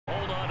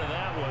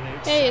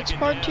Hey, it's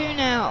part 2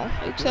 now,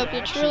 except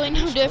it's really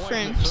no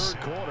difference.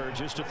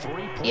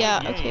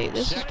 Yeah, okay,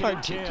 this is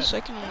part 2, because I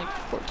can only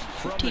record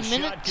for 15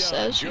 minutes,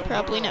 as you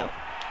probably know.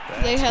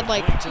 They had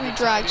like 3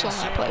 drags on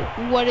that play.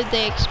 What did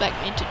they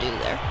expect me to do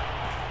there?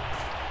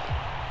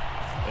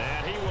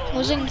 I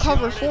was in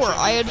cover 4.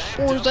 I had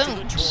 4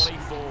 zones.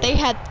 They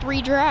had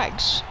 3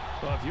 drags.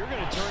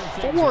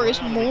 4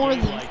 is more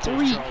than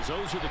 3.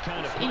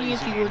 Any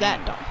of you were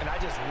that dumb.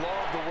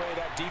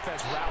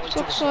 It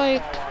looks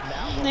like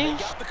they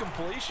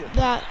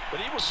that.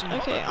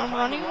 Okay, I'm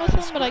running with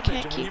him, but I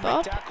can't keep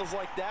up.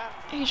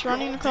 He's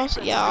running across.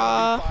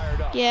 Yeah,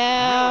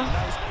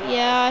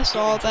 I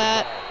saw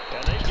that.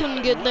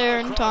 Couldn't get there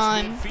in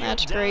time.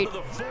 That's great.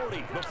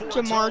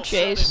 Jamar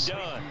Chase.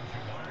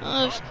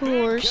 Of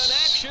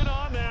course. I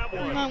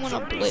might want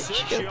to blitz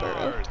Joe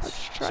Burrow.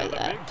 Let's try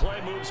that.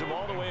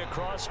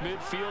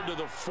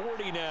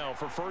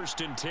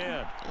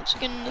 Let's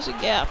get into the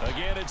gap.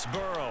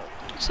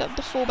 Except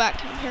the fullback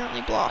can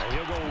apparently block.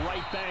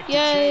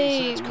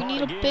 Yay! We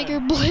need a bigger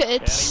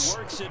blitz.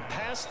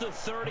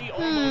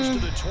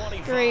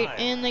 Great,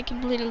 and they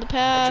completed the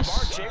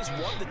pass.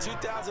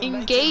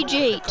 Engage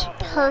 8.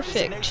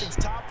 Perfect.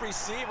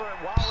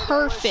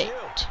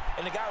 Perfect.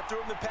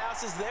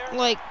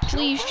 Like,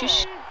 please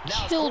just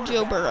kill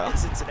Joe Burrow.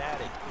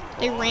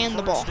 They ran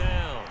the ball.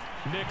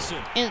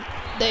 And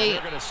they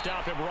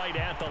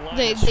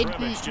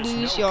didn't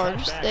lose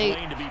yards.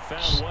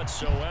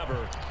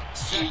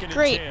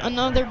 Great,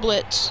 another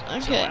blitz.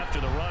 Okay.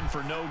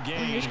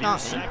 I'm just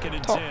not gonna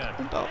talk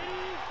about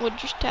what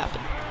just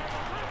happened.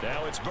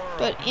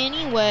 But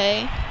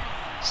anyway,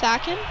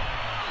 sack him?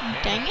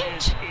 Dang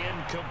it.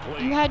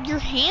 You had your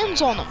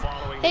hands on them.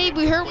 Hey,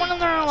 we hurt one of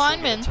their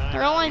linemen.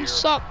 Their line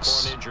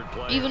sucks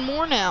even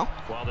more now.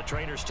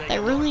 They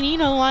really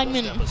need a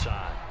lineman. An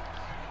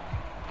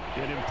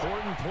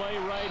important play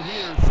right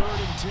here, 3rd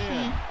and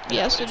 10.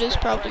 Yes, it is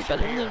probably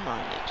better than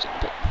mine,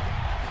 but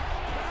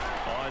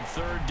on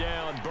 3rd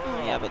down,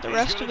 Burrow. Yeah, but the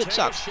rest of it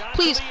sucks.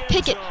 Please,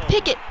 pick it.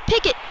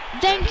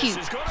 Thank you.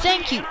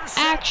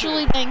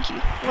 Actually, thank you.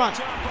 Run.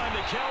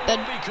 That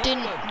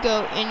didn't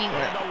go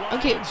anywhere.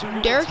 Okay,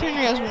 Derrick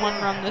Henry has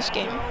 1 run this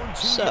game,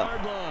 so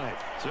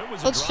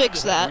let's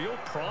fix that.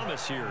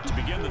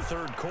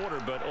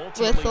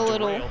 With a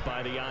little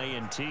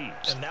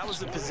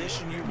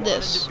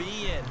this.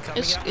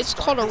 It's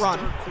called a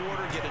run.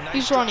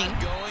 He's running.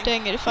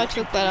 Dang it, if I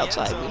took that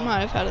outside, we might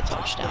have had a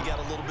touchdown.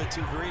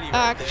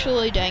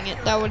 Actually, dang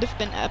it, that would have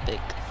been epic.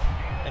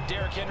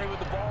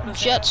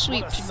 Jet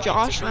sweep to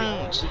Josh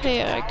Reynolds.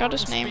 Hey, I got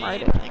his name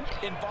right, I think.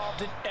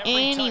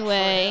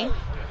 Anyway,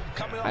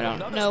 I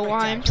don't know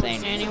why I'm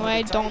saying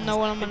anyway. Don't know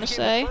what I'm gonna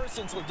say.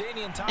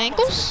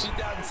 Ankles?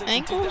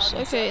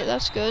 Okay,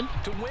 that's good.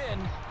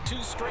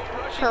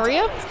 Hurry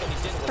up.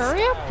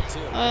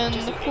 And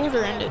the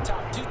quarter ended.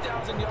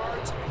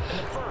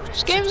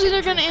 This game's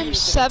either gonna end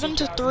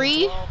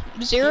 7-3,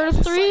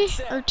 0-3,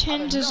 or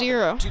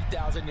 10-0.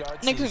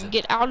 Nigga,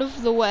 get out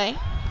of the way.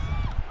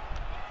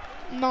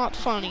 Not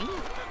funny.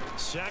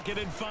 2nd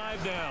and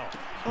 5 now.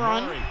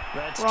 Run.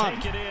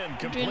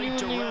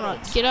 Genuinely run.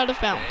 Get out of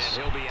bounds.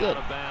 Good.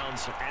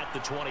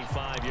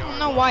 I don't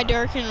know why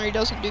Derrick Henry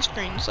doesn't do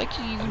screens. Like,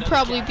 he would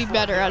probably be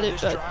better at it,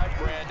 but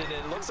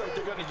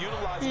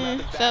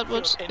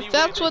if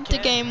that's what the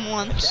game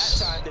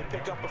wants,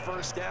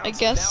 I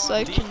guess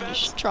I can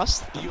just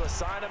trust them.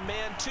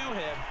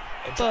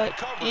 But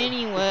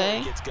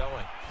anyway,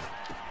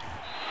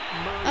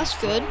 that's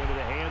good.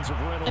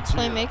 A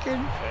playmaker.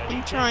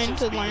 I'm trying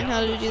to learn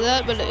how to do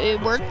that, but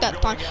it worked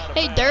that time.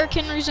 Hey, Derrick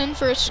Henry's in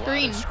for a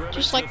screen.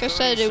 Just like I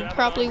said, it would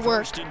probably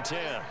work.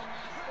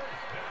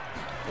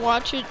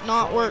 Watch it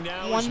not work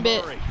one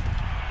bit.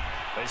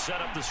 They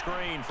set up the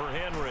screen for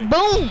Henry.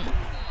 Boom!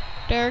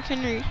 Derrick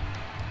Henry.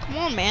 Come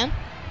on, man.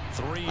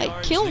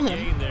 Like, kill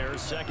him.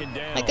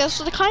 Like, that's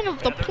the kind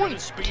of the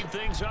point.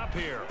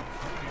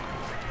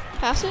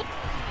 Pass it?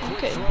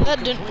 Okay,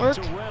 that didn't work.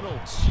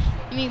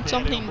 You need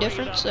something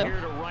different, so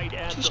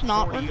just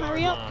not run.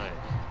 Hurry up.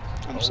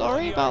 I'm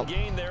sorry about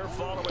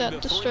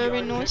that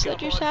disturbing noise that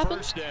just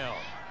happened.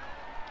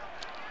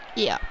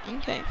 Yeah,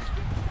 okay.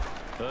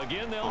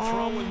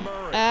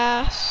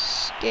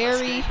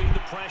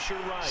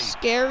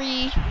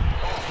 Scary.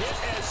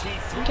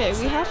 Okay,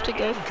 we have to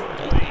go for it.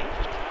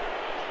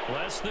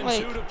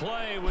 Like,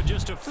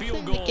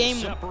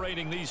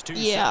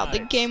 the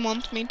game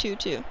wants me to,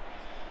 too.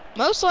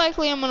 Most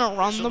likely I'm gonna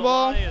run the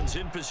ball,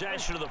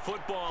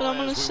 but I'm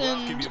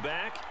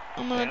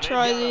gonna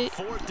try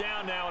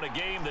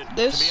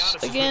this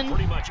again.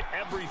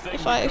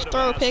 If I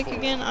throw a pick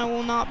again, I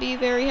will not be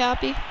very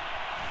happy.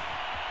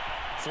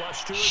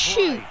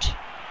 Shoot!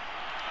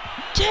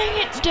 Dang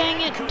it,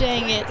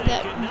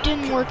 that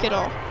didn't work at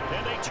all.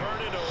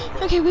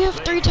 Okay, we have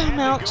 3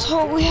 timeouts,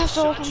 so we have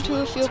to hold them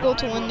to a field goal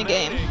to win the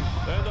game.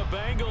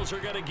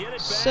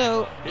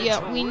 So, yeah,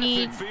 we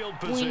need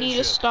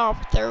to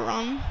stop their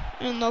run,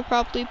 and they'll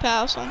probably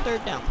pass on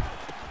 3rd down.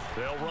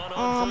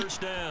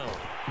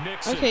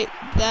 Okay,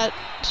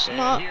 that's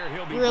not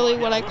really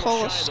what I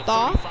call a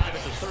stop.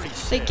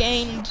 They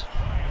gained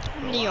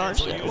many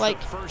yards there. Like,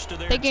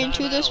 they gained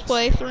 2 this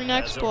play, 3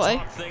 next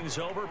play.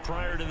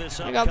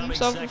 They got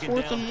themselves a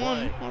 4th and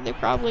 1. Well, they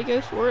probably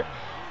go for it.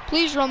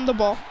 Please run the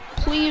ball.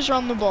 Please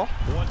run the ball.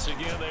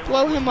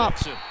 Blow him up.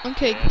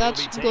 Okay,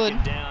 that's good.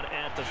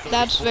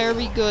 That's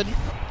very good.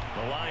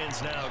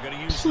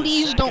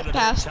 Please don't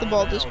pass the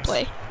ball this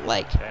play.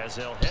 Like,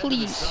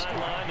 please.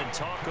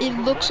 It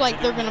looks like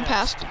they're gonna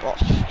pass the ball.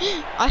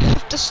 I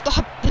have to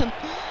stop them.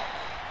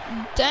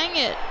 Dang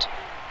it.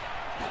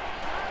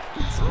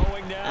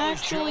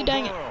 Actually,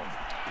 dang it.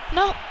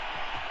 No.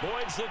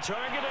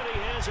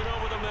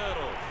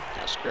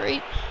 That's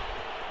great.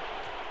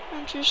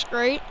 That's just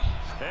great.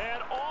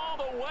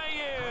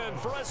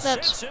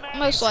 That's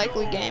most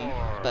likely game,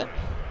 but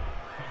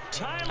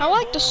I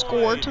like the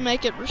score to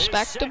make it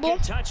respectable.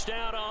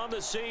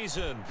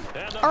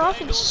 Our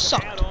offense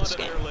sucked this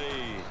game.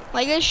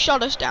 Like, they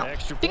shut us down.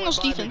 Bengals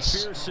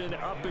defense.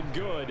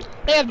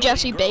 They have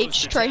Jesse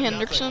Bates, Trey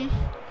Hendrickson,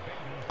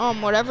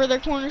 whatever their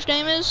corner's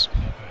name is.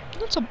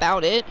 That's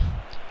about it.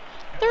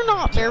 They're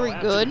not very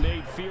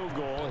good.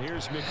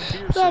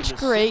 That's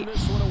great.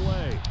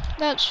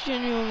 That's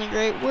genuinely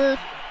great. We're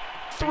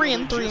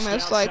 3-3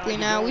 most likely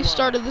now. We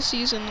started the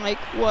season like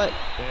what,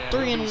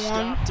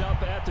 3-1.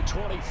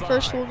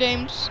 First 4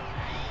 games.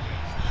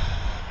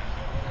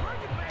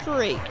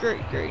 Great.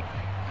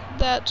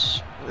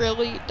 That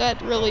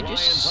really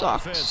just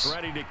sucks.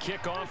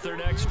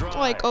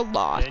 Like a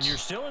lot. And you're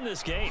still in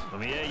this game. I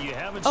mean, yeah, you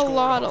haven't a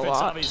lot.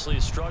 obviously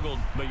struggled,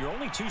 but you're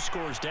only 2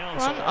 scores down.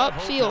 Run so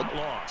upfield.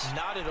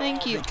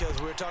 Thank you.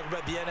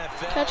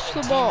 Catch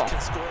the ball.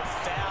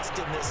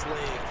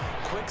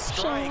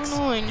 So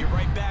annoying.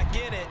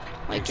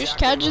 Like, just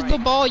catch the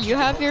ball. You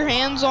have your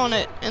hands on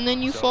it, and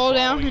then you fall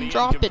down and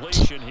drop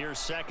it.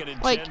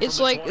 Like, it's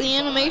like the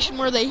animation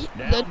where the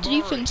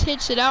defense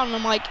hits it out, and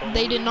I'm like,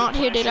 they did not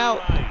hit it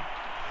out.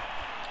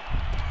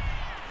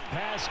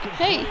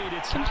 Hey,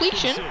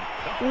 completion.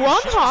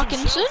 Run,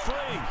 Hawkinson.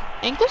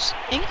 Ankles?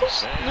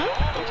 No?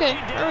 Okay,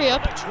 hurry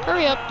up.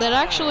 That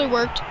actually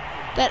worked.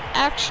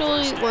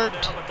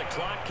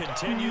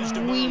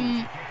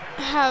 We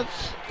have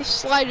the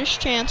slightest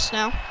chance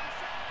now.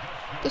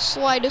 The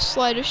slightest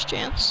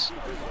chance.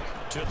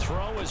 To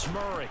throw is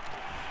Murray.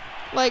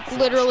 Like,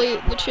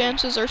 literally, the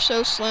chances are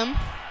so slim.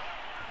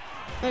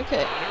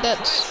 Okay,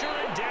 that's...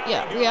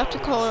 Yeah, we have to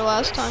call our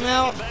last time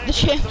out. The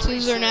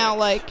chances are now,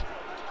 like,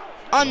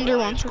 under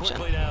 1%.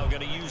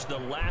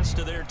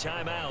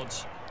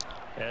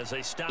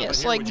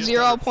 Yes, like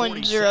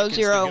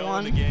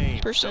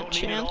 0.001%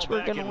 chance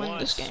we're gonna win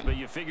this game.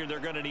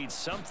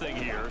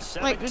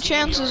 Like, the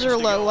chances are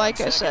low, like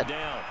I said.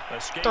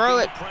 Throw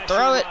it.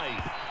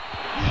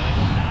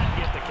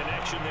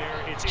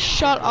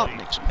 Shut up,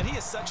 Nixon.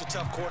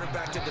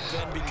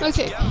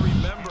 Okay.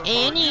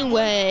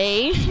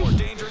 Anyway,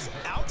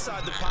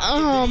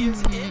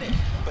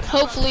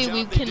 hopefully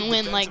we can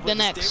win like the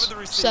next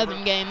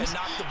 7 games.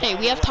 Hey,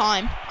 we have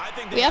time.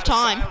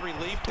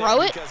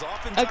 Throw it.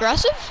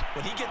 Aggressive?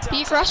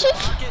 Be aggressive?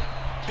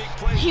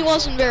 He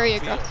wasn't very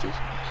aggressive.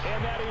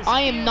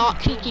 I am not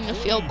kicking a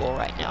field goal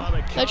right now.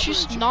 That's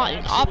just not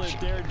an option.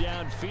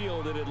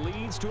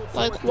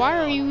 Like, why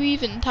are you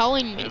even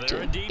telling me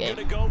to, game?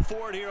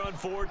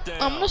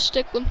 I'm gonna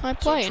stick with my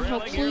play and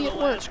hopefully it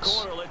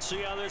works.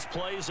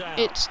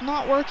 It's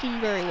not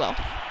working very well.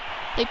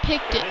 They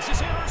picked it.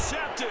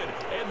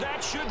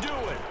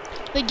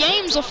 The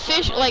game's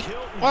official. Like,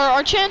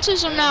 our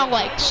chances are now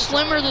like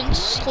slimmer than the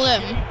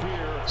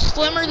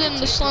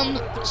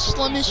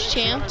slimmest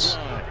chance.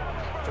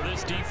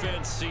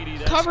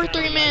 Cover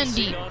 3-man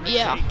deep.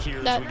 Yeah.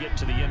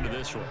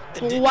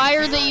 Why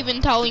are they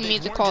even telling me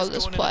to call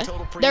this play?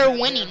 They're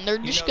winning. They're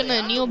just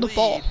gonna kneel the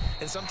ball.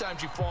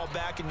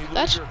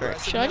 That's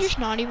great. Should I just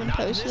not even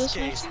post this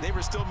next?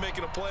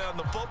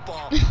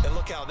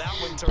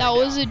 That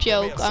was a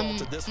joke. I'm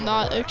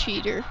not a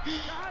cheater.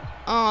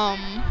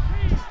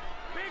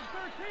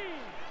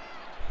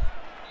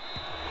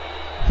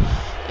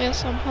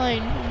 Yes, I'm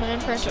playing my own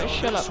franchise.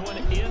 Shut up.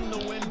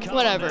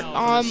 Whatever.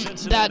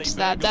 That's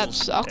that. That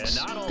sucks.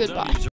 Goodbye.